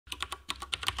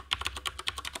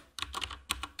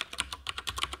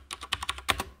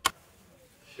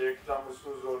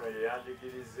Tamusuzo ono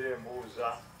yeyanjigiriza embuuza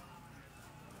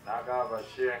n'agamba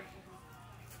Sheikh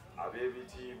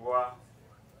ab'ebitiibwa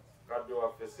kadde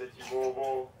waffe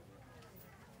Ssekiboobo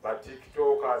ba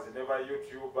tiktokers ne ba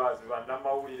youtubers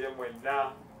bannamawulire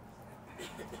mwenna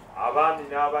abaami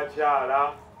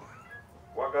n'abakyala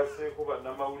wagaseeko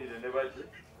bannamawulire ne baki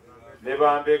ne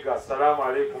bambega. Assalamu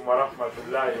alaikum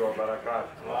warahmatullahi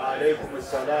wabarakatuh. Wa alaikum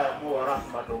assalamu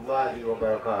warahmatullahi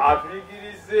wabarakatuh.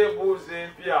 Atuyigiriza embuuza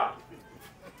empya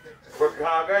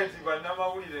kwekaaga nti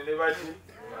bannamawulire ne baki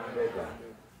bambega.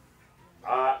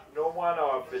 N'omwana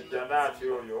waffe Janati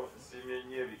oyo nsiimye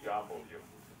nnyo ebigambo byo.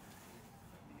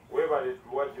 Weebale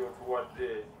edduwa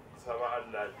gy'otuwadde, nsaba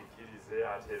Allah agikkirize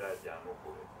ate era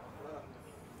agyanukule.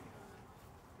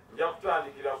 Nja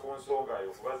kutandikira ku nsonga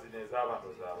yo kuba zino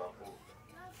ez'abano z'abakulu.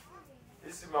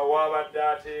 Isma wabadde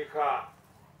ateeka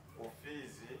ku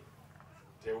fiizi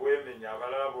teweemenya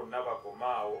abalala bonna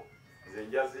bakomaawo, nze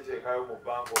nja ziteekayo mu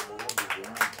banka omulundi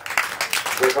gumu.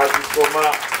 Bwe kazisoma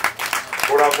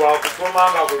kola gwa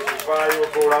kusoma nga bwe kivaayo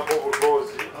toolako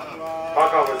butoozi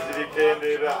paka bwe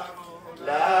zirikendera.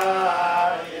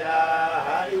 La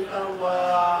ilaha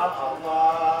illallah,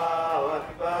 Allahu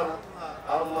akbar,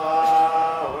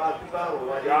 Allahu akbar,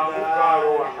 walillahi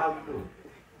alhamdu.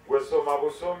 Wesoma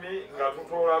busomi nga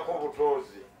tutoolako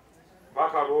butoozi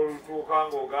paka lw'olutuuka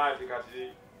ng'ogaa nti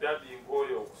kati dadi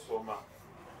nkooye okusoma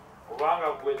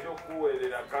kubanga gwejja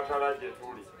okuweerera katala gye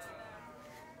tuli.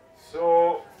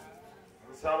 So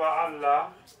nsaba Allah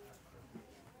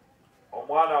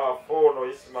omwana waffe ono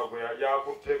Isma gwe yali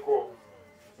akutteko,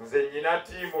 nze nnyina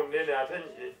ttiimu nnene ate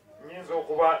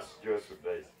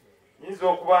nyinza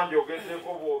okuba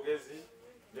njogeddeko bwogezi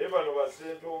naye bano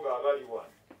basentonga abali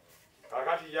wano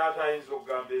kakati yatayinza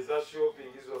okugamba eza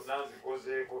shopping zonna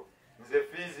nzikozeeko, nze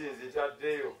fiizi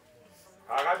nzitaddeyo.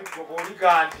 Kakati gwe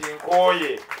bw'oliga nti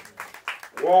nkooye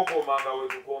wookoma nga we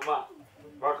tukoma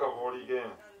paka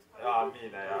bw'oligenda.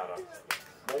 Amiina ya Rabbi,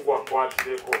 Mungu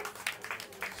akwatireko.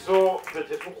 So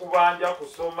tetukubanja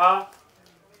kusoma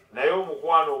naye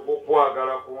omukwano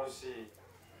ogw'okwagala ku nsi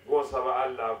gw'onsaba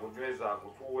Allah agunyweza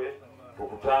agutuwe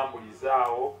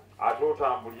tukutambulizaawo ate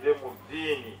otambulire mu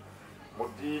ddiini. Mu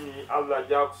ddiini Allah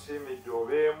gy'akusiimidde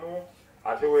obeemu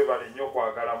ate weebale nnyo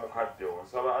okwagala mukadde wo.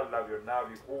 Nsaba Allah byonna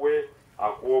abikuwe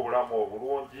akuwa obulamu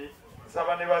obulungi.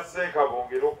 Nsaba ne baseeka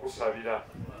bongere okusabira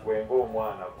gwenga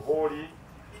omwana kuba oli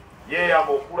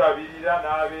yeeyama okulabirira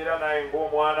n'abeera naye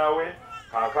ng'omwana we.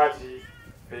 Kaakati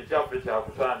ekyaffe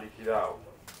kyakutandikiraawo.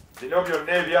 Bino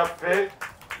byonna ebyaffe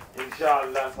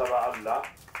inshallah nsaba Allah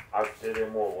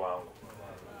atuteremu obwangu.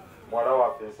 Muwala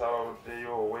waffe nsaba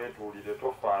luddeyo weetuulire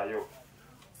tofaayo.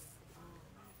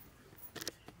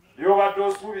 By'obadde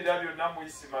osuubira byonna mu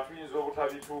Isma tuyinza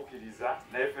obutabituukiriza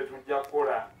naye ffe tujja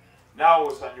kukola naawe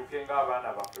osanyuke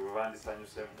ng'abaana baffe bwe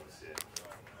bandisanyuse mu nsi eno.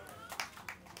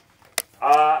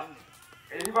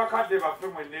 Eri bakadde baffe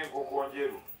mwenna enkoko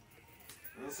njeru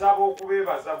nsaba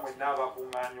okubeebaza mwenna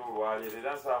abakuŋŋaanya olwaleero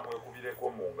era nsaba mwekubireko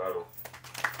mu ngalo.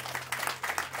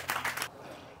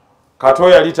 Kato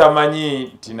yali tamanyi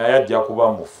nti naye ajja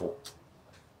kuba mufu,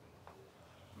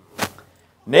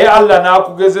 naye Allah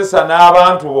n'akugezesa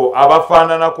n'abantu bo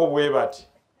abafaananako bwe bati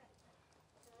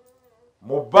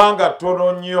mu bbanga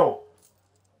ttono nnyo.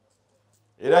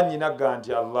 Era nnyinaga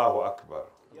nti Allahu akbar.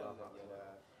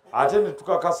 Ate ne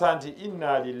tukakasa nti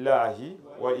inna lillahi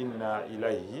wa inna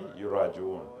ilaihi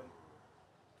yurajiun.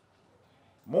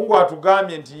 Mungu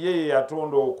atugambye nti yeye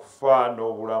yatonda okufa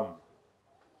n'obulamu.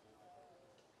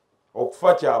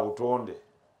 Okufa kya butonde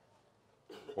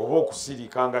oba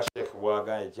okusirika nga Sheikh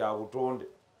bw'agambye kya butonde.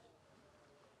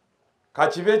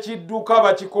 Kakibe kidduka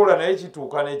bakikola naye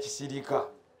kituuka n'ekisirika.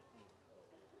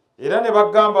 Era ne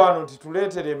bagamba wano nti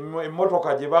tuleetere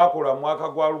emmotoka gye baakola mu mwaka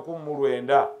gwa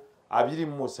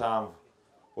 1927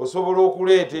 osobola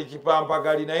okuleeta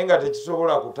ekipampagali naye nga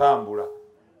tekisobola kutambula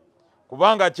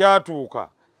kubanga kyatuuka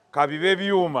kabibe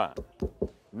byuma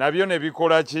nabyo ne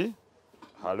bikola ki?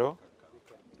 Halo?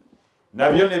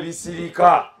 Nabyo ne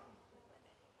bisirika.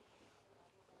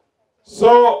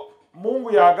 So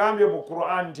Mungu yagambye mu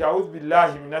Qur'an nti a'udhu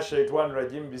billahi minash shaitani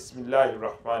rajim bismillahir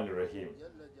rahmanir rahim.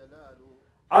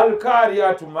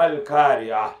 Al-kariyatu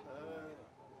mal-kariyah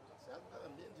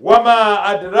wama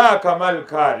adraka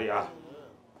mal-kariyah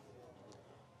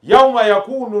yawma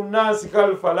yakunu an-nasi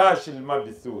kal-falashi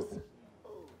al-mabthuth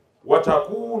wa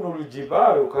takunu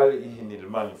al-jibalu kal-ihni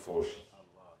al-manfush.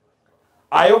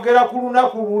 Ayogera ku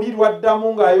lunaku luli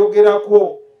lwaddamu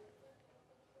ng'ayogerako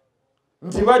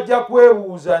nti bajja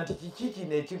kwebuuza nti kiki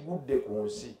kino ekigudde ku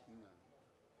nsi.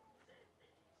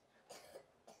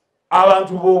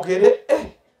 Abantu boogere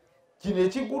kino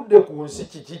ekigudde ku nsi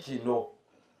kiki kino.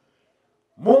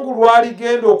 Mungu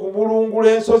lwaligenda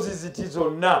okumulungula ensozi ziti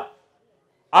zonna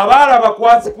abaalaba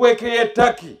kwasikweke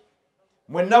y'ettaki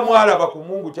mwenna mwalaba ku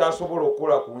Mungu kyasobola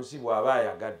okukola ku nsi bw'aba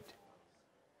ayagadde.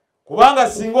 Kubanga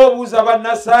singa obuuza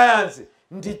bannasayansi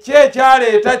nti ki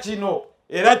ekyaleeta kino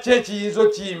era ki ekiyinza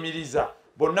okiyimiriza,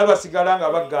 bonna basigala nga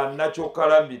bagaana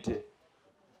kyokkalambite.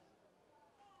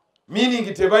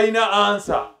 Meaning tebalina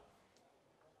ansa.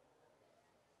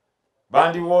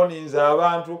 Bandiwooninze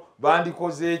abantu,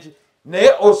 bandikoze eki,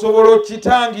 naye osobola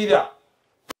okukitangira.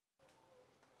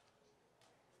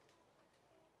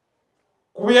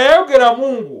 Ku bye yayogera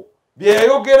Mungu, bye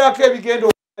yayogerako ebigenda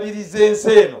okubaliriza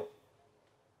ensi eno,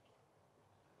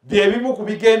 bye bimu ku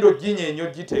bigenda oginyeenya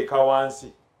ogiteeka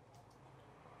wansi.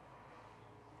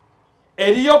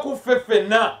 Eriyo ku ffe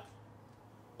ffenna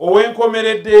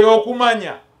ow'enkomeredde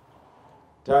ey'okumanya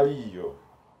taliiyo.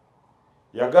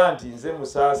 Yaga nti nze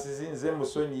musaasizi, nze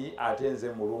musonyi, ate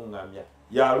nze muluŋŋamya.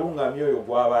 Yaluŋŋamya oyo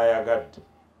gw'aba ayagadde.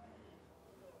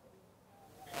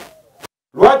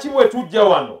 Lwaki bwe tujja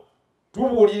wano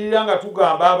tubuulirira nga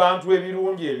tugamba abantu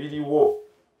ebirungi ebiriwo?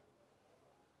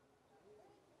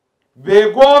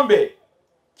 Beegombe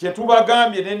kye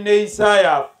tubagambye n'enneeyisa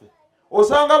yaffe,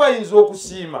 osanga bayinza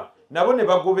okusiima nabo ne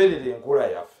bagoberera enkola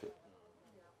yaffe.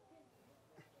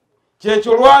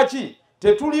 Kyekyo lwaki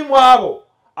tetulimu abo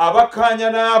abakkaanya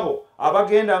n'abo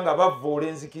abagenda nga bavvoola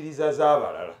enzikiriza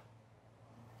z'abalala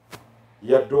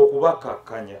yadde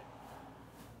okubakkakkanya.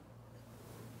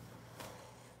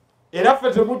 Era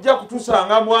ffe temujja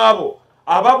kutusangamu abo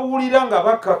ababuulira nga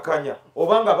bakkakkanya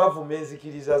oba nga bavuma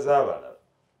enzikiriza z'abalala.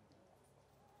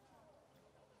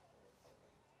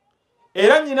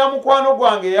 Era nnyina mukwano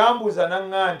gwange yambuuza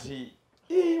naŋŋa nti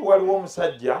waliwo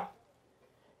omusajja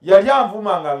yali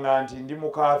anvuma nga nti ndi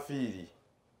mukaafiiri,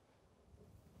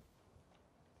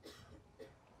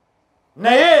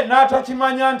 naye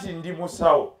n'atakimanya nti ndi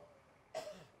musawo.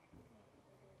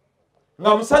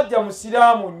 Nga musajja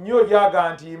musiraamu nnyo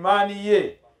lyaga nti imaani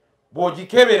ye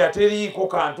bw'ogikebera teriiko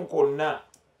kantu konna.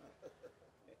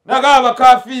 Naga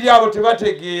abakaafiiri abo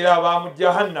tebategeera ba mu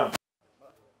Jahannama.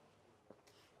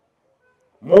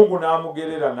 Mungu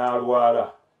n'amugerera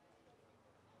n'alwala.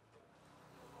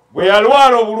 Bwe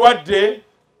yalwala obulwadde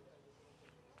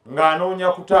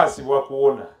ng'anoonya kutaasibwa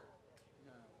kuwona,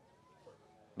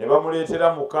 ne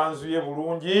bamuleetera mu kanzu ye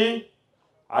bulungi,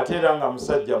 ate era nga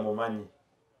musajja mumanyi.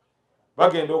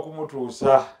 Bagenda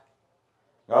okumutuusa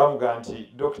nga bamugaa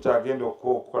nti dokita agenda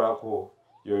okukolako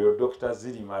yoyo Dokita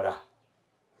Zirimala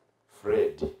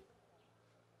Fred,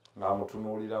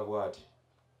 ng'amutunuulira bw'ati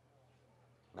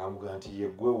ng'amugaa nti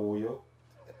yeggwe wuuyo,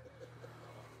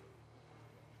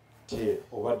 ti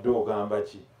obadde ogamba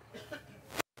ki?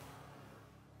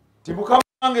 Ti Mukama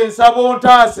wange nsaba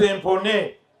ontaase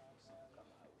mpone.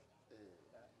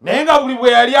 Naye nga buli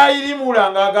bwe yali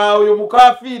ayirimula ng'agaa oyo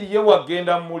mukaafiiri ye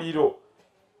wagenda mu muliro.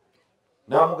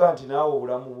 N'amugaa nti naawe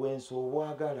obulamu bw'ensi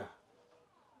obwagala.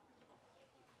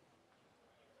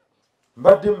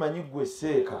 Mbadde mmanyi ggwe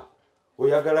Seeka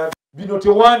oyagala bino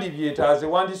tewandibyetaaze,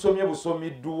 wandisomye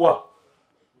busomiddwa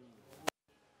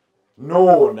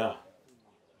noona.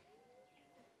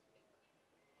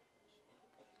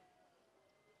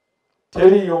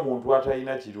 Teriyo omuntu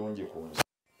atalina kirungi ku nsi.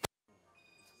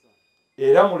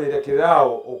 Era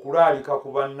mulerekeraawo okulaalika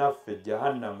ku bannaffe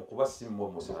Jahannamu kuba si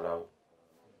mmwe musalawo.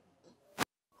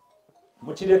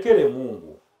 Mukirekere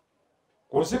Mungu.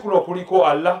 Ku nsi kuno kuliko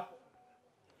Allah.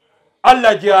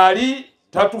 Allah gy'ali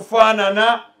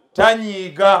tatufaanana,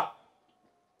 tanyiiga.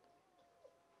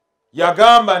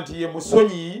 Yagamba nti ye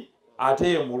musonyi ate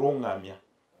ye muluŋŋamya.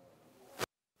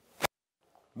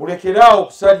 Mulekeraawo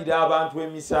okusalira abantu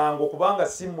emisango kubanga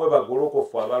si mmwe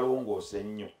bagolokofu abalongoose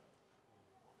ennyo.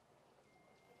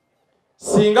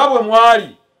 Singa bwe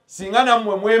mwali, singa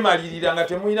nammwe mwemalirira nga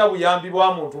temulina buyambi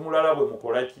bwa muntu mulala bwe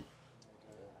mukola ki?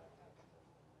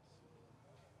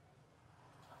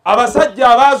 Abasajja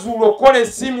abaazuula okukola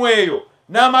essimu eyo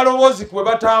n'amaloboozi kwe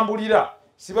batambulira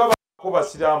si babako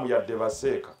basiraamu yadde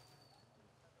baseeka.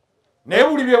 Naye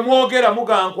buli bye mwogera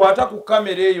muga nkwata ku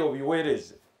kamera eyo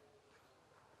biweereze.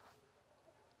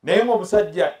 Naye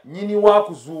ng'omusajja nnyini wa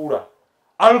kuzuula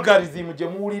algorithm gye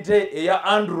muwulite eya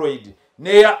Android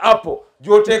n'eya Apple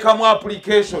gy'oteekamu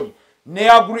application ne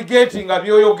aggregate nga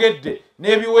by'oyogedde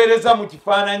n'ebiweereza mu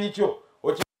kifaananyi kyo,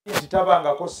 okimanyi nti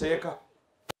tabangako seeka.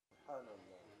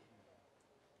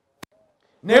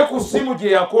 Naye ku ssimu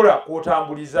gye yakola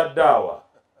kw'otambuliza ddaawa.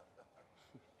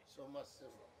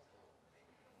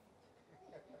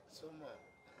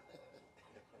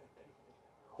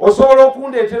 Osobola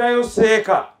okundeeterayo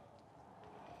seeka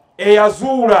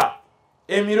eyazuula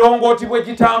emirongooti bwe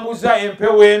gitambuza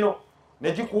empewo eno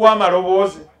ne gikuwa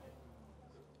amaloboozi.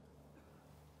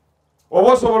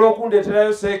 oba osobola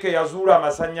okundeeterayo seeke yazuula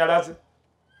amasannyalaze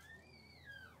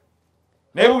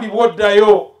naye buli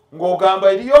bwoddayo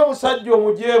ng'ogamba eriyo omusajja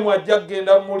omujeemu ajja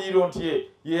kgenda mu muliro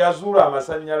nti ye yazuula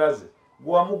amasannyalaze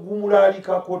gwamugumula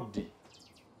alikako ddi.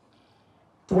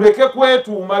 Tuleke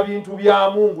kwetuuma bintu bya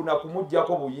Mungu na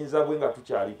kumuggyako buyinza bwe nga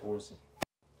tukyali ku nsi.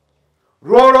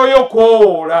 Lwoloyo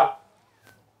koowoola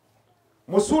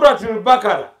mu surati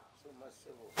al-Bakara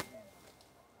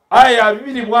aya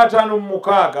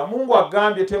 2:56 Mungu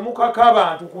agambye temukaka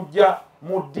abantu kujja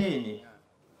mu ddiini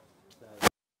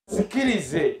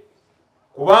sikirize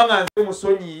kubanga nze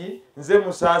musonyiyi nze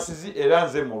musaasizi era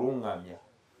nze mulungamya.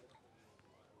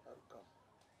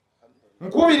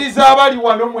 Nkubiriza abali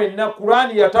wano mwenna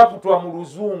Kurani yataputwa mu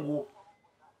luzungu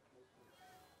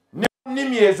ne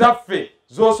nnimi ezaffe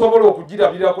z'osobola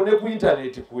okugirabirako ne ku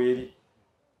intaneti kweri.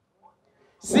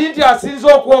 Si nti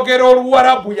asinza okwogera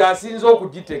Oluwarabu yasinza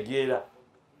okugitegeera.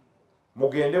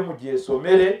 Mugende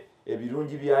mugyesomere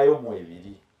ebirungi byayo mu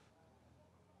ebiri.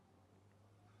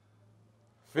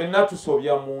 Ffenna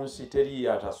tusobya mu nsi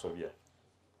teriyo atasobya.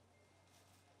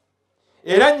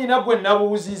 Era nnyina gwe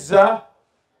nabuuzizza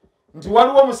nti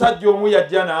waliwo omusajja omu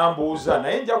yajja n'ambuuza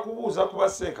naye nja kubuuza ku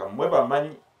baseeka mmwe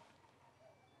bamanyi.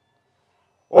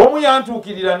 Omu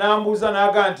yantuukirira n'ambuuza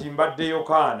n'aga nti mbadde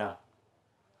Yokaana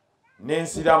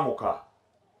n'ensiramuka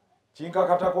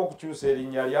kinkakatako okukyusa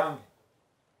erinnya lyange.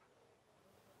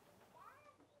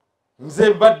 Nze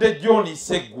mbadde John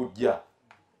Seggujja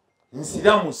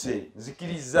nsiramuse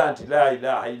nzikiriza nti la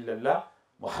ilaha illallah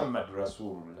Muhammadu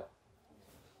Rasulullah.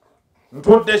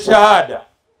 Ntudde shahada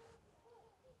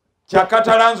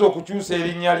kyakatalanze okukyusa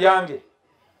erinnya lyange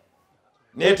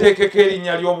neeteekeko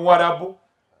erinnya ly'Omuwarabu.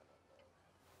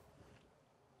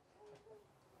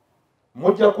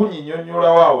 Mujja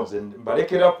kunyinyonnyola waawo nze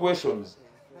mbalekera questions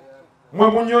mwe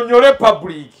munnyonnyole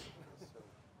public.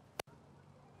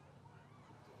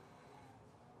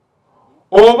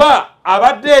 Oba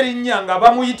abadde erinnya nga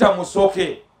bamuyita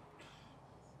Musoke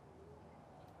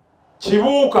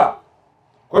Kibuuka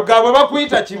kwega bwe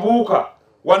bakuyita Kibuuka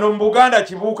wano mu Buganda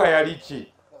Kibuuka yali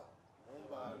ki?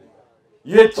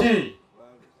 Ye ki?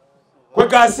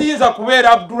 Kwega asinza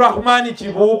kubeera Abdurrahmani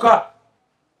Kibuuka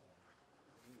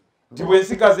nti bwe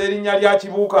nsigaza erinnya lya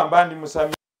Kibuuka mba ndi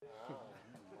musami.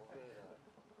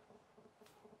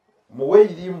 Muwe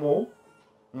irimu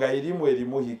nga irimu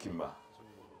erimu hikima.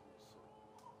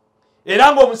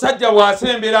 Era ng'omusajja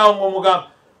bw'asemberawo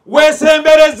ng'omugamba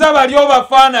weesembereza bali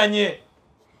obafaananye.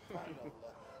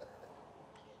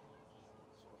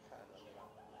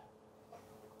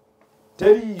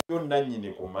 Teriyo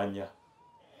nannyini kumanya.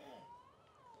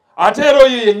 Ate era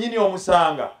oyo yennyini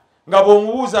omusanga nga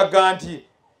bw'omubuuzaga nti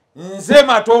nze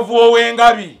Matovu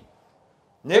ow'engabi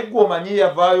naye ggwe omanyi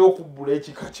yavaayo okubbula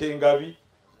ekika ky'engabi.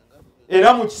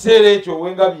 Era mu kiseera ekyo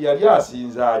ow'engabi yali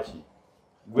asinza ki?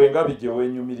 Gwe engabi gye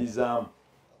weenyumirizaamu.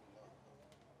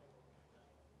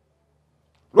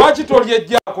 Lwaki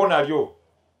tolyejjaako nalyo?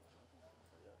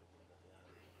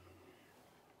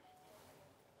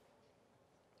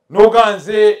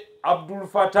 Noganze Abdul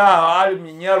Fattah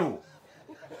al-Minyalu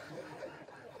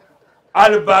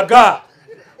al-Baga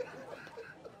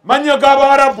manya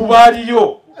g'Abarabu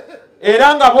baaliyo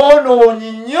era nga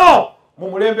boonoonyi nnyo mu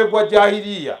mulembe gwa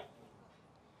jahiliya.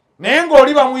 Naye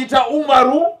ng'oli bamuyita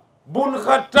Umaru bun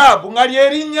Khattab nga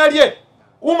lyerinnya lye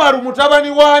Umaru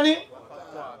mutabani waani?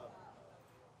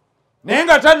 Naye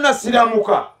nga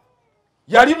tannasiramuka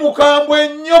yali mukambwe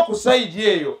nnyo ku sayidi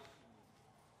eyo.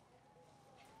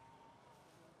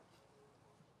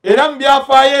 Era mu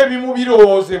byafaayo ebimu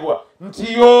birowoozebwa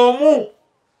nti y'omu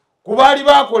ku baali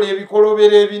baakola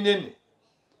ebikolobero ebinene.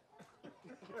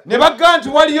 Ne bagga nti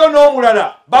waliyo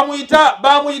n'omulala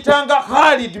bamuyitanga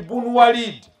Khalid bun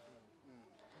Walid.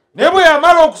 Naye bwe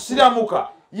yamala okusiramuka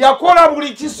yakola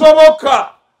buli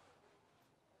kisoboka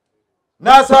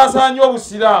n'asaasaanya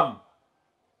obusiraamu.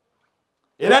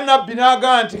 Era nabbi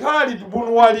n'agaa nti Khalid bun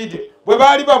Walid bwe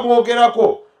baali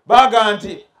bamwogerako baaga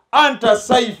nti anta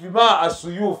saifi ma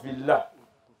asuyufillah.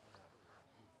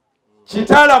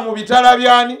 Kitala mu bitala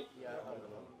byani?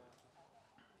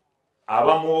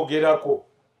 Abamwogerako.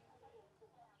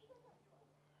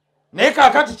 Naye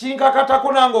kaakati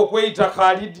kinkakatako nange okweyita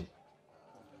Khalid.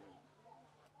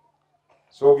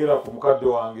 Soogera ku mukadde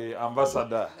wange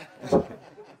ambasada.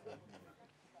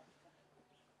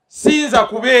 Sinza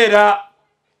kubeera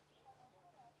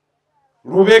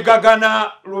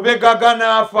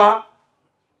lubegagana afa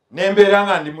nembeera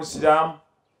nga ndi musiraamu.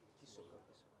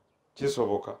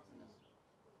 Kisoboka.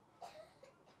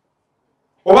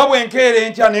 Oba bwenkeera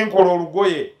enkya nenkola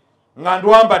olugoye nga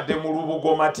ndwambadde mu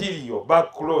lubugo material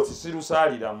back clothes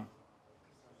silusaaliramu.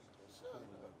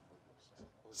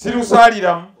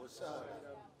 sirusaliramu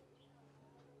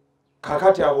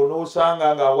kakati abo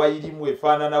n'osanga nga awayirimu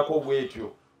efaananako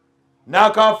bwetyo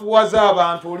n'akafuwaza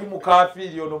abantu oli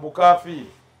mukafiiri ono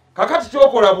mukafiiri kakati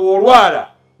kyokola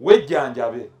bw'olwala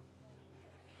wejjanjabe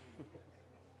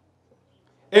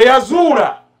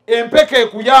eyazuula empeka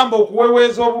ekuyamba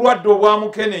okuweweeza obulwadde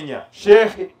obwamukenenya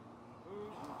sheekhe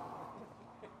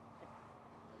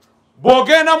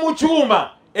bw'ogenda mu kyuma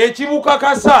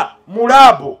ekibukakasa mu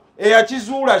laabu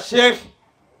eyakizuula sheekhe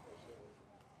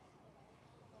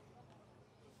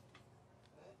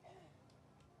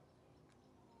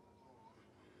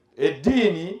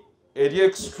eddiini eri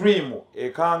extreme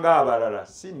ekanga abalala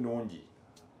si nnungi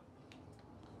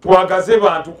twagaze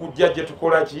bantu kujja gye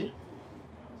tukola ki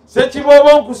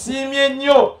sekibooba nkusiimye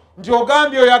nnyo nti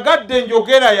ogambye oyagadde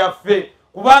enjogera yaffe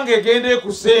kubanga egenda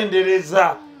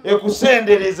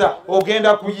ekusendereza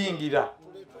ogenda kuyingira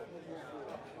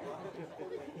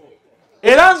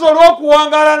era nze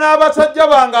olw'okuwangaala n'abasajja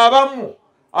bange abamu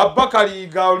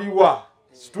Abakaliiga oliwa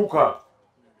situka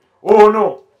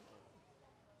ono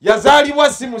yazaalibwa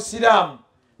si musiraamu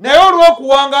naye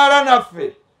olw'okuwangaala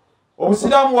naffe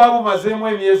obusiraamu wabumazeemu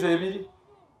emyezi 2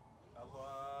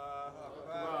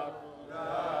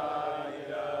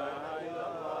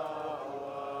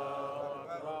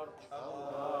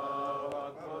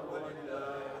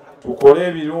 tukole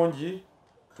ebirungi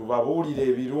tubabuulire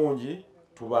ebirungi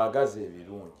tubaagaze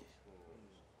ebirungi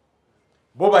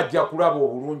bo bajja kulaba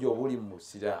obulungi obuli mu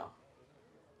busiraamu.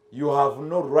 You have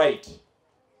no right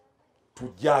to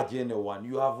judge anyone.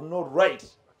 You have no right.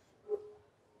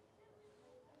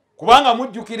 Kubanga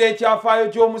mujjukira ekyafaayo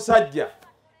ky'omusajja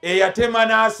eyatema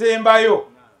n'asembayo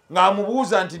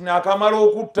ng'amubuuza nti naakamala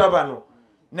okutta bano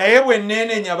naye bwe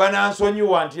nneenenya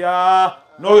banansonyiwa nti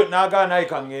n'agaa naye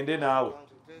kaŋŋende naawe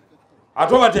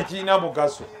ate oba tekiina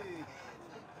mugaso.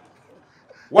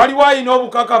 Waliwo alina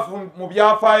obukakafu mu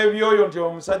byafaayo by'oyo nti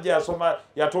omusajja yasoma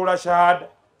yatoola shahada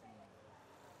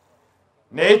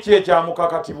naye ki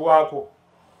ekyamukakatibwako?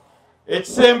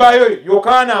 Ekisembayo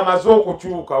Yokaana amaze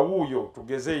okukyuka wuuyo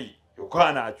tugezeyi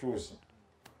Yokaana akyuse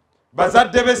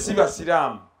bazadde be si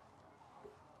basiraamu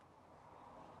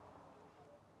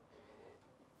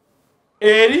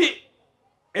eri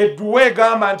edduwa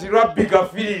egamba nti rabbi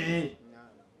gafiriri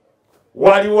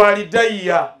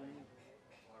waliwalidayya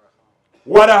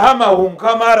warahamahum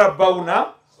kama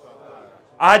rabbawna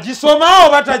agisoma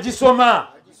oba tagisoma?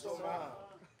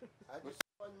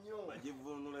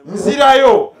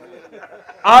 Nzirayo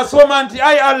asoma nti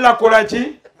ai Allah kola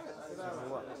ki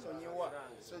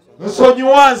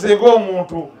nsonyiwa nze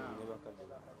ng'omuntu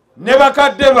ne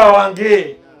bakadde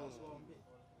bawange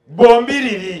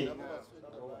bombiriri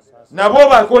nabo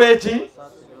bakole ki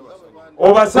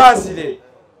obasaasire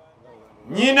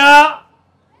nyina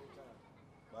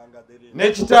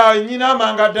ne kitaawe nyina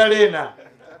Mangadalena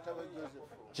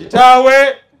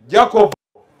kitaawe Jacob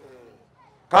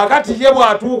kakati ye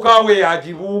bw'atuuka awe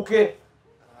yagibuuke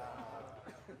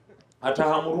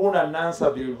atahamuruna nansa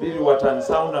bilbiri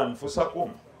watansawna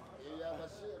anfusakum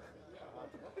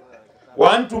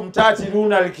wa antum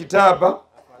tatiluna alkitaba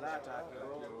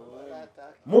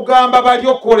mugamba bali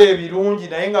okukola ebirungi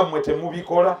naye nga mmwe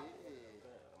temubikola.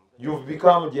 You've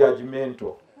become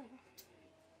judgmental.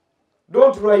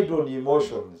 Don't ride on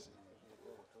emotions.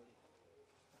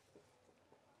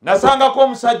 Nasangako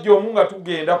omusajja omu nga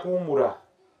tugenda kuwumula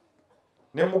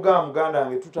ne mugamba muganda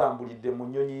wange tutambulidde mu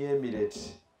nnyonyi y'Emirate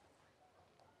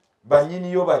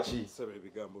bannyiniyo baki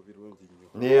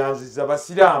neyanziza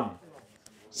basiraamu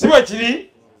si bwe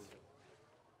kiri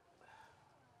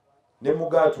ne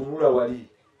mugaa tunula wali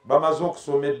bamaze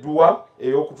okusoma edduwa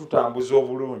ey'okututambuza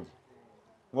obulungi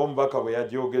ng'omubaka bwe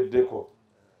yagyogeddeko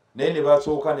naye ne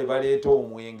basooka ne baleeta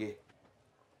omwenge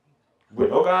gwe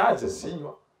nogaanze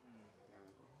sinywa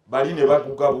bali ne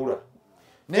bagugabula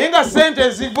naye nga ssente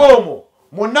ziva omwo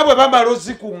mwonna bwe bamala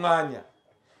ozikuŋŋaanya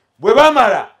bwe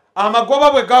bamala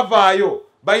amagoba bwe gavaayo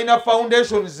balina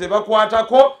foundations ze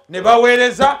bakwatako ne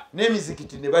baweereza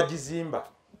n'emizikiti ne bagizimba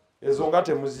ezo nga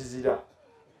temuzizira.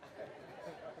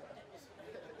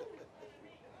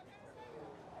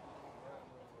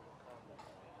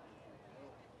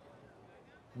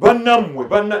 Bannammwe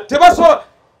tebaso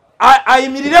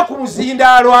ayimirire ku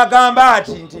muzindaalo agamba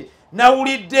nti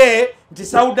nawulidde nti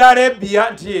Saudi Arabia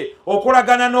nti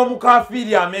okolagana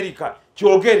n'omukafiiri America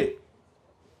kyogere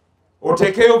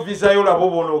otekeyo visa yo labo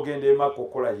bona ogenda emaka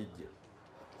okola hijja.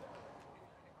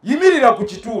 Yimirira ku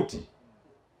kituuti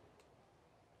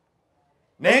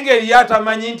naye ngeri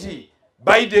yatamanyi nti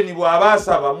Biden bw'aba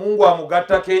asaba Mungu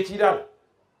amugattako ekirala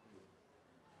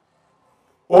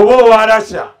oba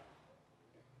owarasha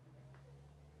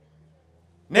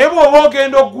naye bw'oba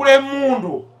ogenda okugula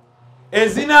emmundu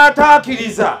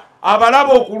ezinaataakiriza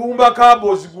abalaba okulumba kaabo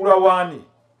ozigula waani?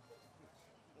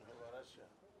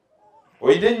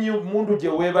 Oyina emmundu gye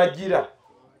weebagira.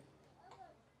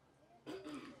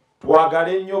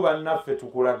 Twagale ennyo bannaffe,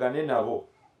 tukolagane nabo,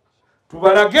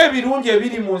 tubalage ebirungi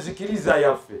ebiri mu nzikiriza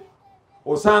yaffe,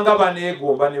 osanga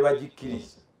baneegomba ne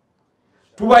bagikkiriza.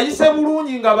 Tubayise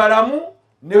bulungi nga balamu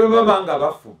ne bwe baba nga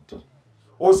bafudde,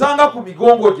 osanga ku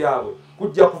migongo gyabwe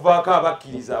kujja kuvaako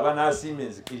abakkiriza abanaasiima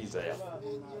enzikiriza yaffe.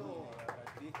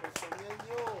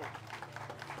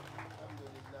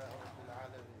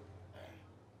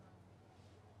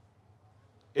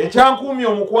 Ekyankuumya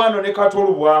omukwano ne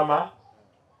Katolu Bwama,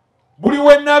 buli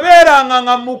we nabeeranga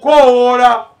nga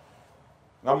mukoowola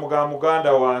nga muga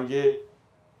muganda wange,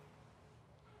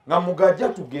 nga mugajja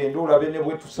tugende olabe ne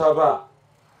bwe tusaba,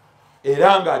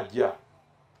 era ng'ajja.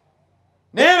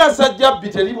 Naye era sajjabbi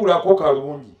teribulako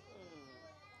kalungi.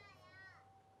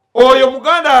 Oyo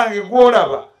muganda wange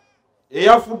gw'olaba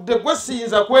eyafudde, gwe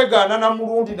siyinza kwegaana na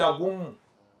mulundi nagumu.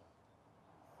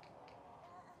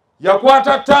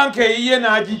 Yakwata tanka eyiye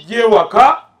n'agijja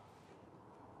ewaka,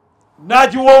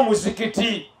 n'agiwa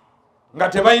omuzikiti nga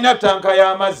tebalina tanka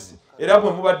y'amazzi, era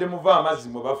bwe mubadde muva amazzi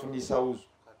mwe bafunisa wuzu.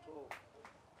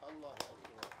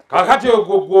 Kakati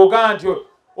ogwoga nti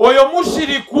oyo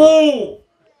mushiriku,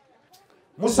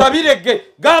 musabire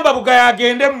gamba Bugaya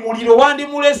agende mu muliro,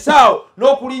 wandimulesaawo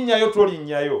n'okulinnyayo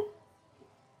tolinnyayo.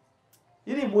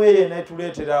 Iri mweye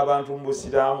netuleetera abantu mu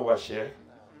busiraamu bashe.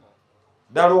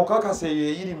 Ddala okakasa eyo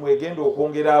eyiri mwegenda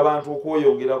okwongera abantu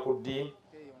okweyongera ku ddiini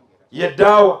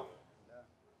yeddaawa.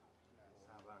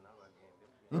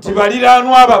 Nti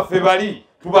baliraanwa baffe bali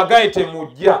tubagaye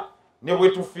temujja ne bwe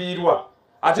tufiirwa,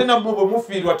 ate nammwe bwe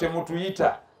mufiirwa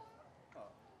temutuyita.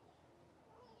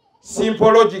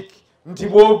 Simple logic, nti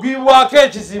bw'ogwibwako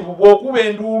ekizibu bw'okuba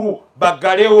enduulu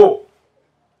baggalewo,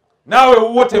 naawe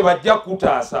wuwo tebajja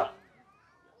kutaasa.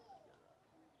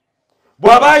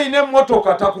 Bw'aba ayina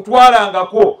emmotoka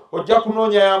takutwalangako, ojja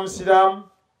kunoonya ya musiraamu.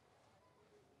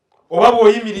 Oba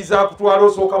bw'oyimiriza akutwala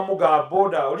osooka mugamba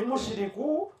boda oli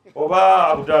mushiriku oba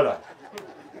Abdala.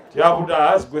 Ti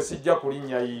Abdala gwe sijja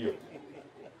kulinnya yiyo.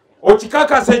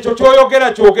 Okikakasa ekyo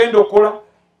ky'oyogera ky'ogenda okola.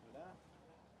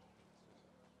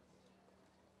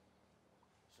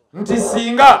 Nti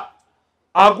singa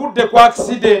agudde ku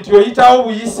accident oyitawo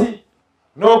buyisi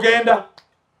n'ogenda.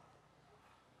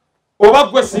 Oba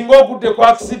gwe singa ogudde ku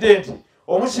accident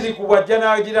omushiriku bw'ajja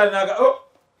n'agira naga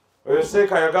oyo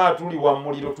seeka yagala tuli wa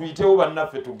muliro tuyitewo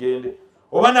bannaffe tugende.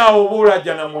 Oba naawe oba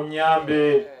olajja na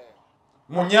munyambe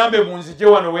munzije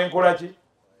wano wenkola ki?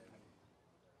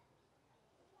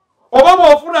 Oba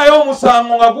bw'ofunayo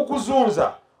omusango nga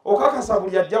gukuzunza okakasa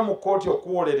buli ajja mu kkooti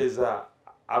okuwolereza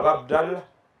Abdallah.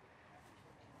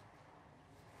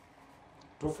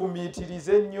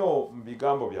 Tufumiitirize nnyo mu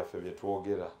bigambo byaffe bye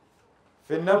twogera.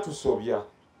 Ffenna tusobya,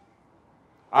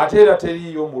 ate era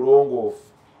teriiyo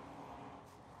mulongoofu.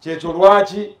 Kyekyo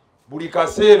lwaki buli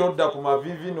kaseera odda ku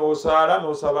mavivi n'osaala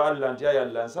n'osaba Allah nti ayi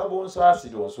Allah nsaba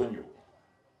onsaasire onsonyiwe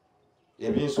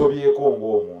ebinsobyeko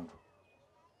ng'omuntu.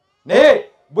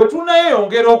 Naye bwe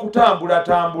tunayeyongera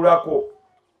okutambulatambulako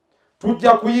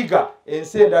tujja kuyiga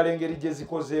ensi endala engeri gye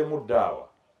zikozeemu ddaawa.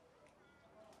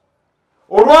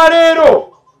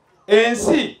 Olwaleero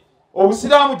ensi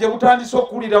obusiraamu gye butandise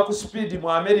okukulira ku sipiidi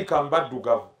mu Amerika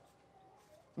mbaddugavu.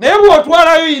 Naye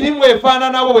bw'otwalayo irimu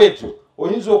efaananawo ekyo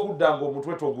oyinza okudda nga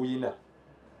omutwe toguyina.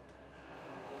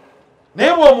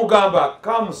 Naye bw'omugamba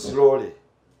come slowly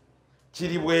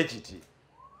kiri bwe kiti.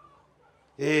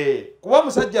 Kuba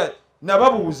musajja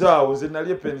nababuuzaawo, nze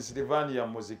nali e Pennsylvania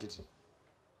mu muzikiti.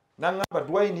 Nangamba,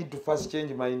 do I need to first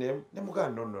change my name? Ne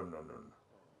mugamba no.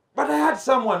 But I had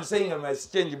someone saying I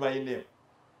must change my name.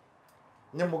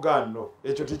 Ne mugamba no.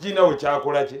 Ekyo tekirina we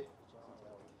kyakola ki.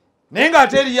 Naye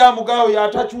ng'ate eri ya mugaawo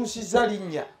y'atakyusiza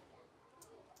linnya.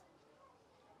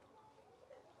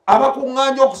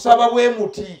 Abakuŋŋaanya okusaba bwe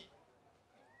muti.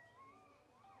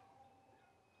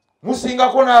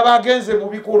 Musingako n'abagenze mu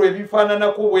bikolwa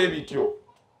ebifaananako bwe bityo.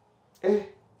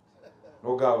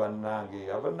 Nogaba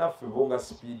nange abannaffe bo nga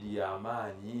sipiidi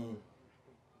y'amaanyi.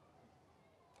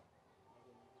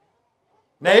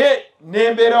 Naye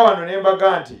nembeera wano ne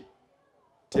mbaga nti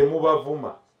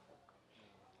temubavuma,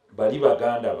 bali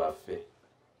baganda baffe.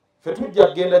 Ffe tujja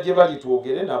kgenda gye bali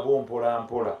twogere nabo mpola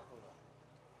mpola.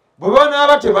 Bwe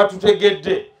banaaba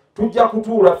tebatutegedde tujja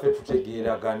kutuula ffe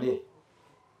tutegeeragane.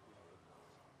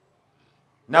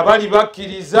 Nabali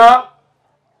bakkiriza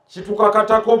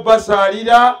kitukakatako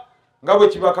basaalira nga bwe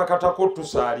kibakakatako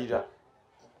tusaalira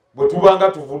bwe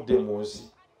tubanga tuvudde mu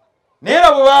nsi. Naye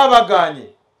era bwe baba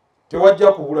bagaanye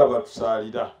tewajja kubula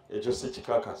batusaalira, ekyo si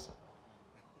kikakasa.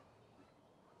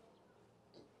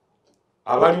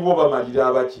 abaliwo bamalira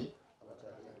abaki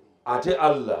ate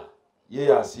Allah ye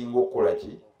yasinga okukola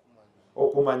ki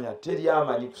okumanya teri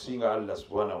amanyi kusinga Allah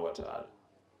subhanahu wa ta'ala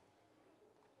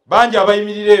bangi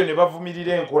abayimirira eyo ne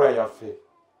bavumirira enkola yaffe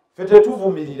ffe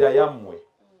tetuvumirira yammwe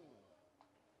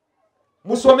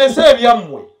musomese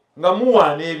ebyammwe nga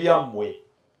muwaana ebyammwe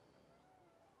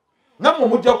nammwe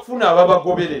mujja kufuna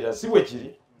ababagoberera si bwe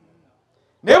kiri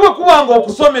naye bwe kubanga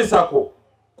okusomesako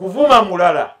kuvuma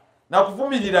mulala na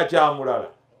kuvumirira kya mulala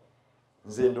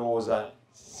nze ndowooza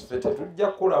ffe tetujja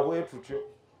kukola bwe tutyo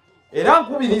era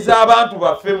nkubiriza abantu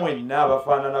baffe mwenna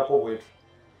abafaananako bwe tutyo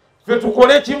ffe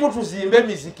tukole kimu tuzimbe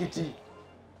emizikiti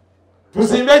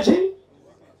tuzimbe ki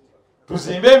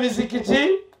tuzimbe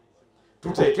emizikiti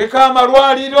tuteekeko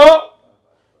amalwaliro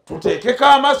tuteekeko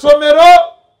amasomero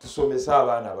tusomese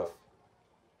abaana baffe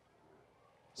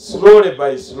slowly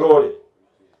by slowly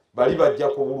bali bajja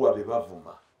kubulwa be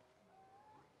bavuma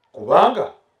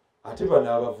kubanga ate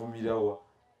bano abavumirawa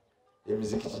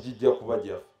emizikiti gijja kuba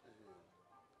gyaffe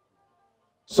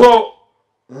so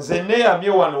nze neeyamye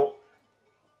wano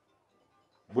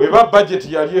bweba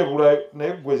budget yali ebula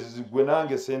naye gwe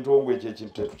nange Ssentongo ekyo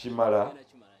ekintu tetukimala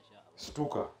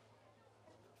situka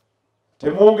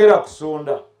temwongera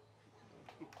kusonda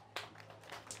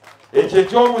ekyo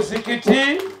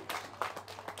ekyomuzikiti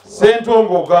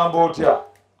Ssentongo ogamba otya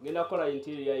ngenda kola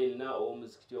interior yenna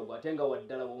omuzikiti ogwo ate nga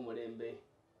waddala w'omulembe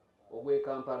ogw'e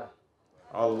Kampala.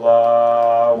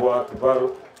 Allahu akbar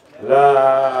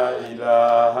la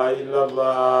ilaha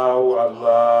illallah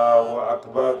Allahu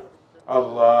akbar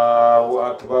Allahu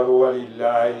akbar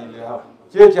walillahi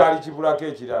alhamd kyekyali kibulako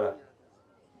ekirala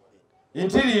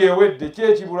interior ewedde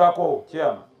kyekibulako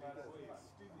kyama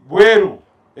bweru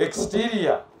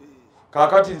exterior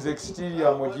kakati nze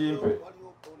exterior mugimpe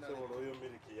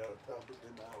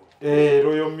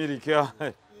Royal Milk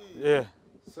yeah.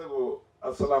 Sebo,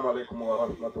 assalamu alaikum wa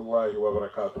rahmatullahi wa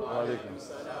barakatuh. Wa alaikum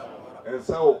salam.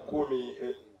 Ensawo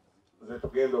 10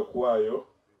 zetugenda okuwaayo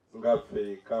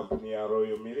ngaffe kampuni ya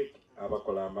Royal Milk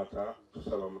abakola amata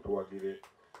tusaba mutuwagire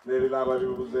n'ebinaaba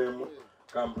bibuzeemu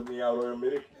kampuni ya Royal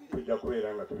Milk tujja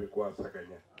kubeera nga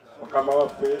tubikwasaganya mukama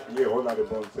waffe ye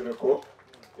Honorable Nsereko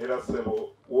era sebo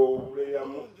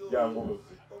wobuleyamu jangu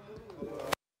buzi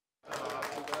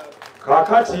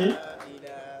kakati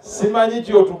simanyi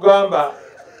kyotugamba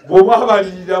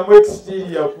bwomwabaliriramu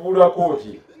exterior kuula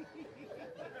Kookie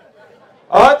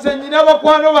ate nyina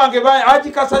bakwano bange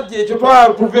agikasajja ekyo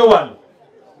twala tuve wano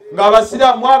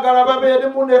ng'abasiraamu mwagala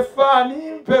babeeremu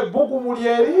n'effaani mpe bugumuli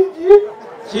eringi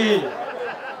ki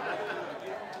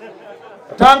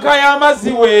tanka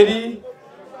y'amazzi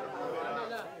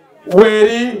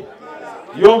weeri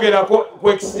yongerako ku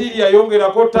exterior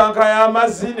yongerako tanka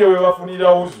y'amazzi ne we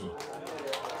bafunira wuzu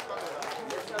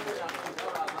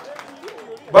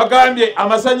bagambye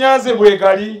amasanyaze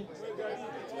bwegali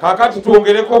kakati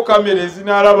twongereko kamera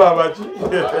ezinaalaba abaki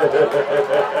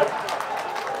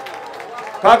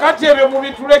kakati ebyo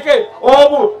mubituleke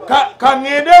obu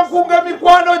kaŋŋende nkunga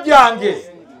mikwano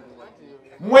gyange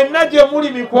mwenna gye muli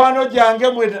mikwano gyange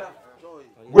mwenna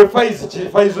gwe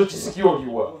faizo kisiki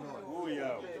oliwa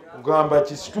kugamba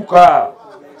kisituka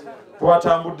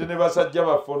twatambudde ne basajja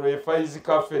baffe ono efaizi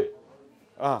kafe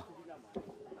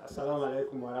Assalamu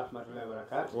alaikum wa rahmatullahi wa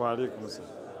barakatuh. Wa alaikum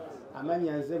salam.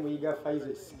 Amanya nze muyiga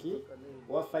Faizo Siki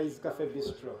wa Faiz Cafe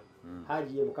Bistro.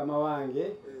 Haji ye mukama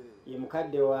wange, ye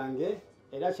mukadde wange,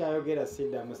 era kyayogera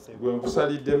sidda musebo. Gwe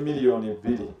nkusalidde million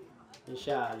 2.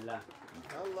 Inshallah.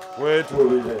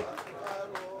 Wetulire.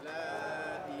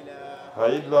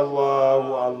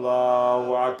 Illallahu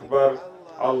Allahu akbar.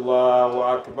 Allahu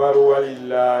akbar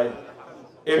walillahi.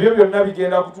 Ebyo byonna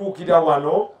bigenda kutuukira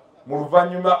wano mu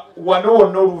luvannyuma wano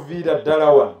wonna oluviira ddala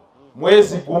wano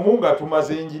mwezi gumu nga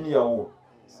tumaze enjiniya wo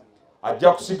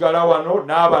ajja kusigala wano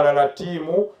n'abalala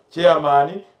ttiimu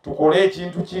chairman tukole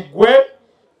ekintu kiggwe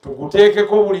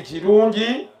tuguteekeko buli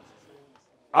kirungi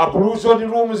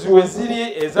ablution rooms we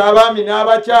ziri ez'abaami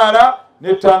n'abakyala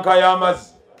ne tanka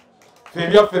y'amazzi ffe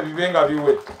ebyaffe bibe nga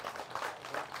biwedde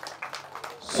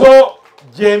so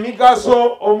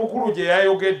gy'emigaso omukulu gye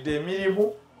yayogedde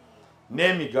emirimu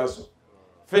n'emigaso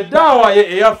Fedawa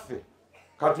eyaffe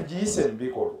katugiyise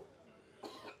mbikolwa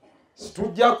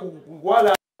situjja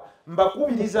kugwala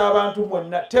mbakubiriza abantu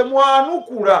mwenna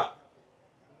temwanukula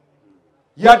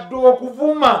yadde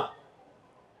okuvuma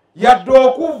yadde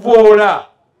okuvoola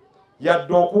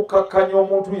yadde okukakkanya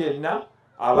omuntu yenna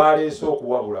abaleese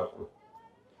okuwabula kwe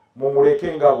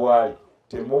mumuleke nga bwali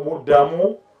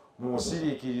temumuddamu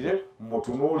mumusiriikirire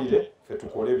mumutunuulire ffe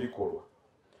tukole bikolwa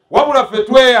wabula ffe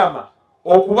tweyama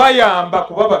okubayamba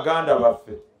kuba baganda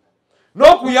baffe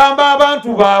n'okuyamba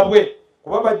abantu baabwe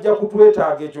kuba bajja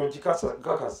kutwetaaga ekyo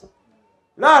nkakasa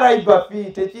laraiba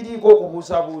fi tekiriiko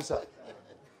okubuusabuusa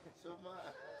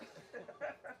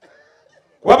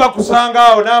kuba bakusanga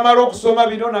awo n'amala okusoma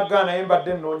bino naggaa naye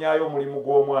mbadde nnoonyaayo omulimu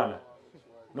gw'omwana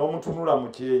n'omutunula mu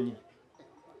kyenyi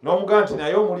n'omugaa nti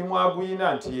naye omulimu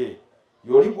aguyina nti ye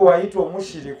yoli gwe wayita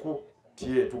omushiriku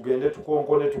ti ye tugende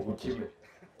tukonkone tukukime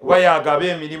kuba yagaba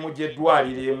emirimu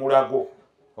gy'eddwaliro emulago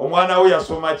omwana we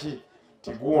yasoma ki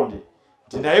tigundi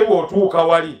nti naye bw'otuuka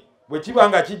wali bwe kiba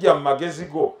nga kijja mu magezi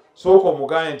go sooka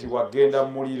omugaye nti wagenda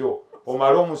mu muliro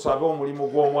omale omusabe omulimu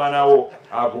gw'omwana wo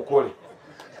agukole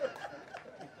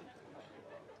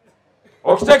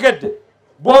okitegedde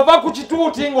bw'ova ku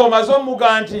kituuti ng'omaze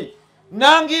omuga nti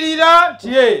nangirira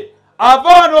nti ye ava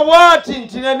wano bwati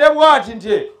nti nene bwati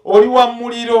nti oli wa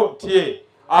muliro nti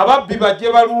ababbi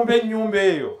bajje balumba ennyumba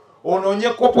eyo onoonye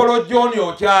kopolo joni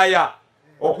okyaya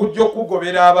okujja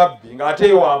okugobera ababbi ng'ate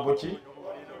yo wambuki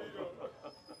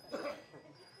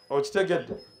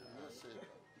okitegedde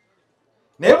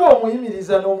naye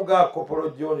bw'omuyimiriza n'omugaa kopolo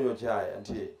joni okyaya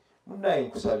nti munaye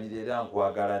nkusabira era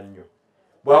nkwagala nnyo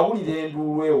bw'awulira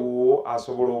enduulu ewo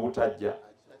asobola obutajja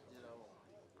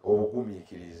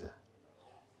obugumiikiriza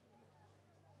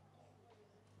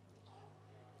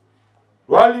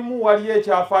lwalimu waliyo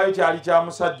ekyafaayo kyali kya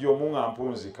musajja omu nga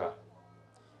mpunzika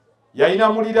yalina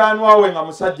muliraanwa we nga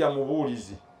musajja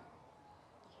mubuulizi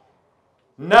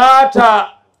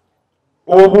n'ata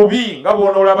obubi nga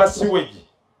bw'onoolaba siwegi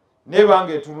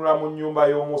nebanga etunula mu nnyumba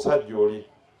y'omusajja oli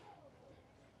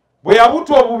bwe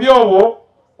yabuta obubi obwo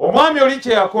omwami oli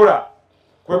kye yakola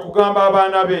kwe kugamba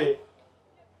abaana be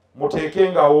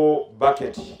muteekengawo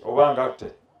baketi oba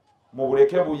ngate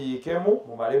mubuleke buyiikemu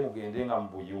mumale mugende nga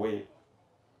mubuyiwe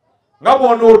nga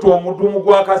bw'onoota omudumu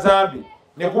gwa kazambi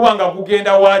ne kuba nga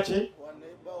gugenda waki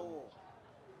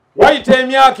wayita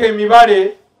emyaka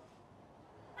emibale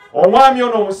omwami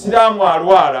ono omusiraamu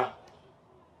alwala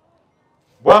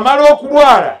bw'amala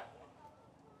okulwala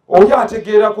oli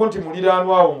ategeerako nti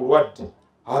muliraanwawo mulwadde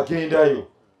agendayo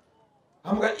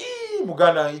amuga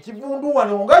muganda ekivundu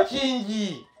wano nga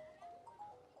kingi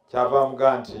kyava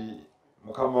amuga nti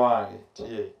mukama wange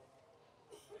tiye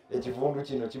ekivundu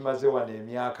kino kimaze wano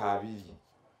emyaka 2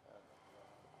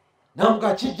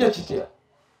 namuga kijja kitya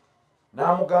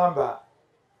namugamba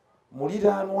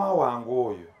muliraanwa wange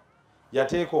oyo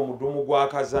yateeka omudumu gwa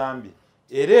kazambi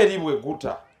era eri bwe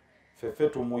guta ffeffe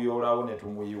tumuyoolawo ne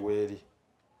tumuyiwa eri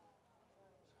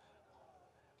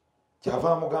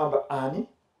kyava amugamba ani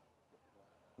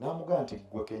namugamba nti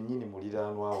gwe kennyini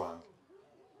muliraanwa wange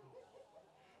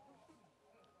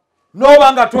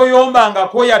noba nga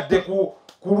toyombangako yadde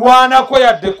kulwanako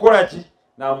yadde kukola ki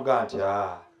namugamba nti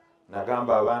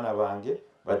nagamba abaana bange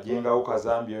bajjengawo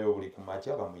kazambi oyo buli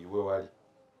kumakya bamuyiwe wali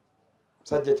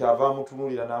musajja kyava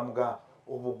amutunulira namugamba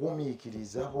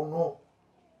obugumiikiriza buno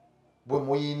bwe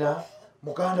muyina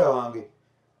muganda wange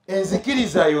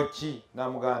enzikirizayo ki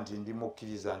namugamba nti ndi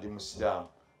mukkiriza ndi musiraamu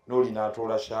n'oli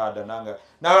n'atoola shahada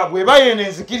nanga bweba yeno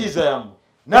enzikiriza yammwe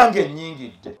nange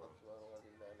nnyingidde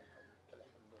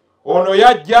ono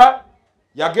yajja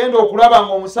yagenda okulaba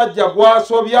nga omusajja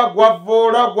gwasobya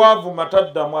gwavoola gwavuma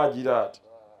taddamu agira ati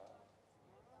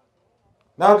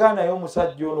nagaa naye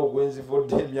omusajja ono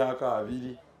gwenzivudde emyaka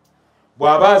 2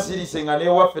 bw'aba asirise nga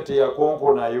newaffe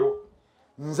teyakonkonayo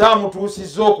nze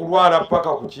amutuusizza okulwala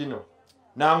paka ku kino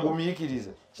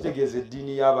nangumiikiriza kitegeeza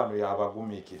eddiini y'abano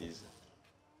yabagumiikiriza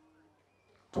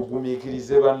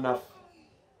tugumiikirize bannaffe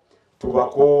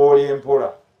tubakoowoola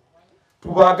empola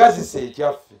tubaagazisa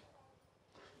ekyaffe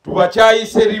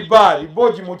tubakyayise riba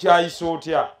ogimukyayisa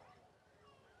otya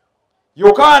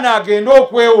yokaana agenda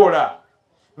okwewola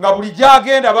nga buli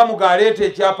gy'agenda bamugaleeta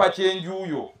ekyapa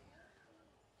ky'enjuuyo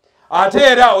ate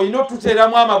era olina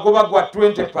otuteeramu amagoba gwa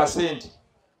 20%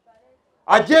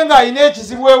 ajje nga alina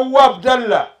ekizibu ewuwa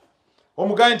Abdallah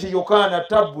omugaye nti yokaana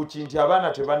tabbuki nti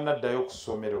abaana tebannaddayo ku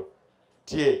ssomero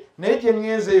tye naye gye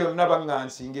ŋŋenze yonna banga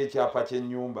nsinga ekyapa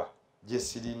ky'ennyumba gye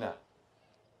sirina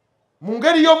mu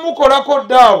ngeri y'omukolako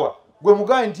ddaawa gwe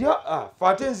mugaye nti fe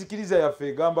ate enzikiriza yaffe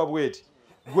egamba bweti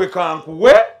gwe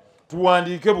kankuwe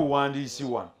tuwandiike buwandiisi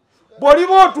wano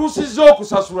bw'oliba otuusizza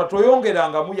okusasula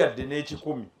toyongerangamu yadde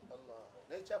n'ekikumi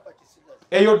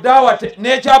eyo ddaawa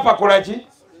n'ekyapa kola ki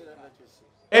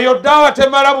eyo ddaawa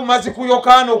temala bumazi ku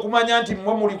yokaana okumanya nti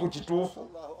mmwe muli ku kituufu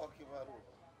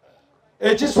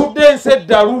ekisudde ensi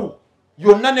eddalu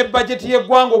yonna ne bajeti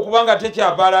y'eggwanga okubanga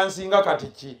tekyabalansinga kati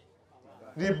ki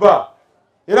riba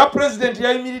era pulezidenti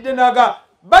yayimiridde naga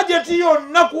bajeti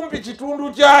yonna kumpi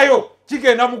kitundu kyayo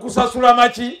kigenda mu kusasula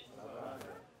maki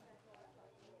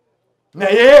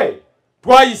naye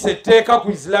twayise etteeka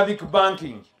ku Islamic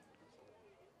banking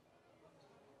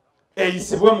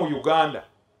eyisibwe mu Uganda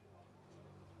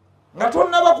nga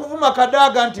tonnaba kuvuma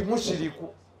kadaaga nti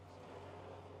mushiriku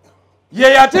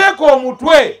ye yateeka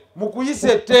omutwe mu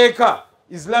kuyisa etteeka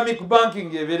Islamic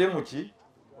banking ebere muki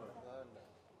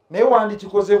naye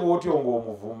wandikikoze bw'otyo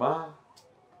ng'omuvuma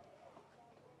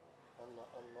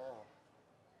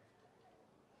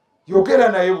yogera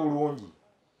naye bulungi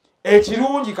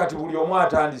ekirungi kati buli omu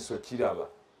atandise okiraba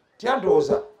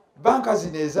tyandooza banka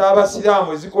zino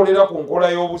ez'abasiraamu ezikolera ku nkola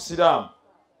y'obusiraamu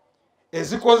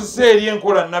ezikozesa eri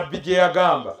enkola nabbi gye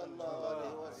yagamba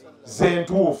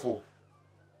zentuufu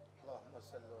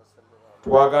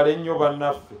twagale nnyo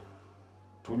bannaffe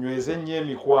tunyweze nnyo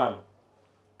emikwano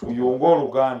tuyunge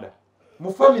oluganda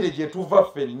mu famire gye tuva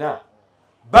ffenna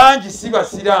bangi si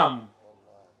basiraamu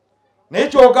naye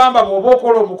kyogamba bw'oba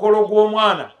okola omukolo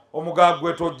gw'omwana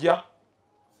omugagwe tojja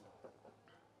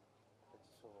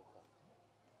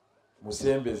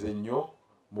musembeze nnyo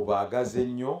mubaagaze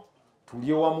nnyo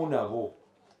tulye wamu nabo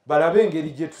balabe engeri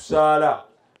gye tusaala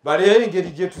balabe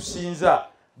engeri gye tusinza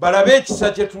balabe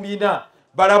ekisa kye tulina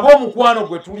balabe omukwano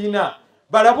gwe tulina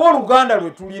balabe oluganda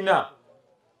lwe tulina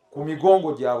ku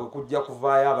migongo gyabwe kujja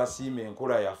kuvaayo abasiima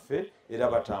enkola yaffe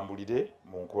era batambulire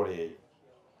mu nkola eyo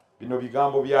bino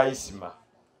bigambo bya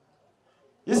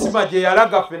Isma gye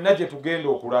yalaga ffenna gye tugenda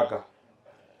okulaga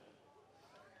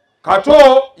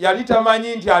kato yali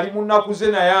tamanyi nti ali mu nnaku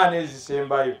ze naye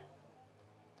aneezisembayo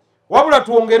wabula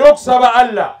twongere okusaba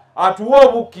Allah atuwe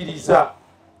obukkiriza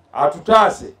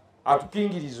atutaase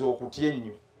atukingirize okutya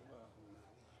ennyo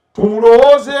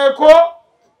tumulowoozeeko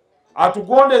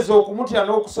atugondeze okumutya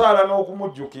n'okusaala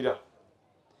n'okumujjukira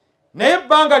naye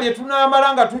ebbanga lye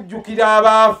tunaamala nga tujjukira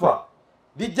abaafa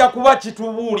lijja kuba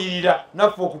kitubuulirira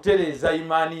naffe okutereeza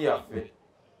imaani yaffe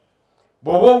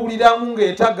bw'oba owuliramu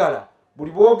ng'etagala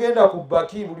buli bwogenda ku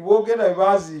bbaki buli bwogenda bwe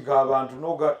baaziika abantu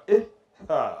noga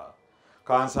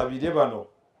kansabire bano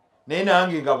naye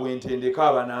nange nga bwentendeka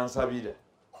abanansabira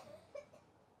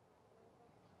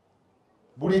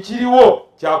buli kiriwo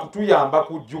kyakutuyamba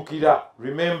kujjukira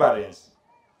remembrance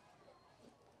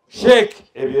sheek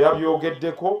ebyo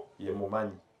yabyogeddeko ye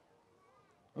mumanyi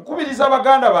nkubiriza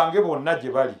baganda bange bonna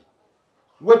gye bali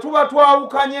we tuba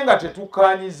twawukanye nga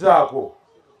tetukkaanyizaako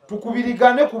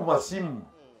tukubirigane ku masimu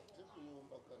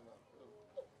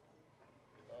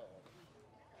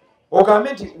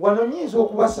ogambe nti wano nyinza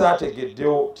okuba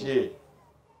saategeddewo tye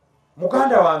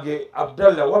muganda wange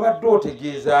Abdallah wabadde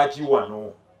otegeeza ki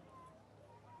wano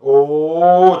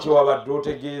kyewabadde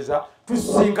otegeeza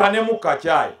tusinkane mu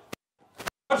kacaayi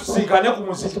tusinkane ku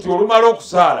muzikiti olumala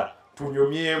okusaala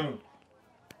tunyumyemu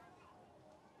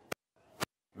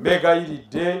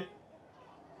mbegayiridde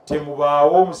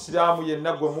temubaawo omusiraamu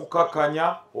yenna gwe mukkakkanya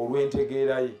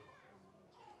olw'entegeera ye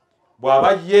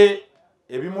bw'aba ye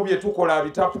ebimu bye tukola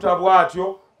abitaputa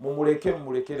bw'atyo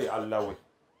mumulekere Allah we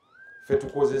ffe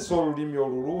tukozese olulimi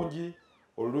olulungi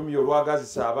olulimi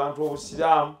olwagazisa abantu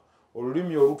obusiraamu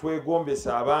olulimi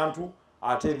olutwegombesa abantu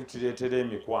ate lutireetera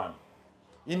emikwano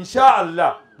insha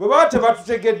Allah bwe baba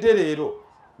tebatutegedde leero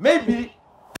maybe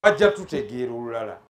bajja tutegeera olulala